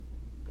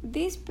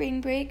This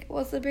spring break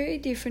was a very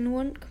different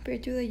one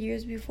compared to the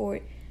years before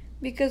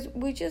because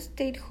we just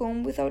stayed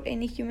home without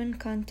any human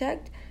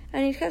contact,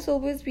 and it has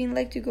always been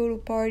like to go to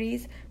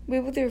parties, be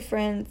with your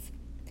friends,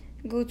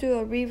 go to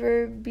a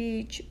river,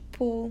 beach,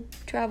 pool,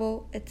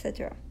 travel,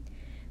 etc.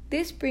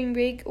 This spring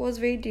break was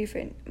very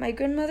different. My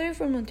grandmother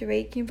from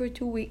Monterrey came for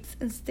 2 weeks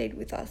and stayed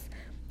with us.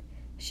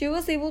 She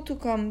was able to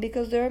come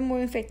because there are more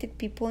infected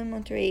people in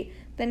Monterrey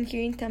than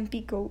here in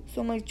Tampico,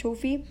 so my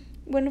trophy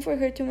went for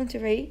her to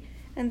Monterrey,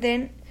 and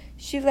then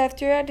she left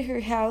her at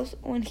her house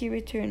when he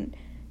returned,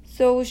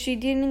 so she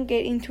didn't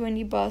get into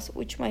any bus,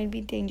 which might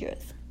be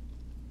dangerous.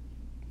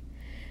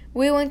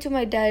 We went to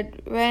my dad's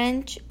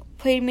ranch,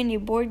 played many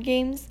board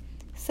games,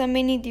 saw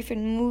many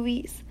different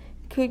movies,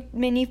 cooked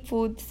many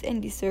foods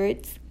and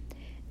desserts,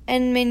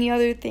 and many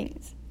other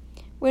things.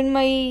 When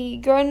my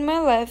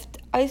grandma left,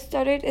 I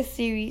started a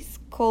series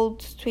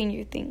called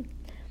Stranger Things,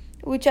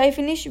 which I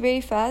finished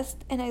very fast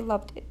and I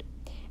loved it.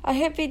 I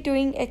have been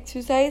doing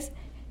exercise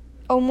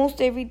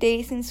almost every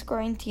day since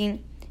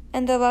quarantine,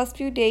 and the last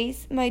few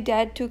days my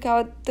dad took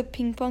out the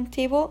ping pong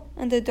table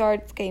and the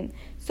darts game,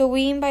 so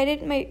we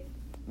invited my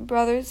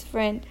brother's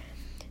friend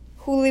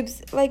who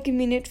lives like a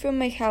minute from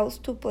my house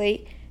to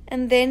play,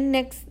 and then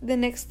the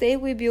next day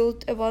we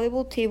built a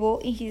volleyball table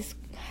in his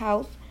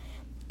house,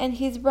 and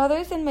his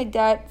brothers and my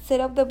dad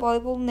set up the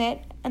volleyball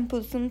net and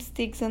put some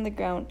sticks on the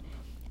ground,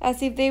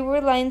 as if they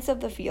were lines of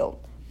the field.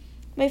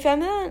 My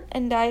family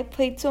and I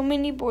played so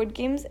many board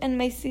games, and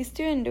my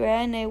sister Andrea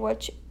and I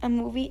watched a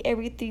movie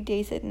every 3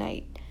 days at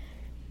night.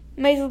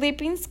 My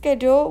sleeping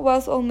schedule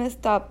was all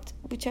messed up,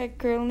 which I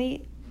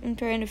currently am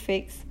trying to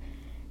fix.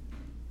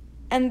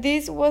 And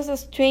this was a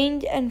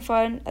strange and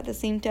fun at the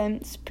same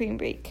time spring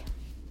break.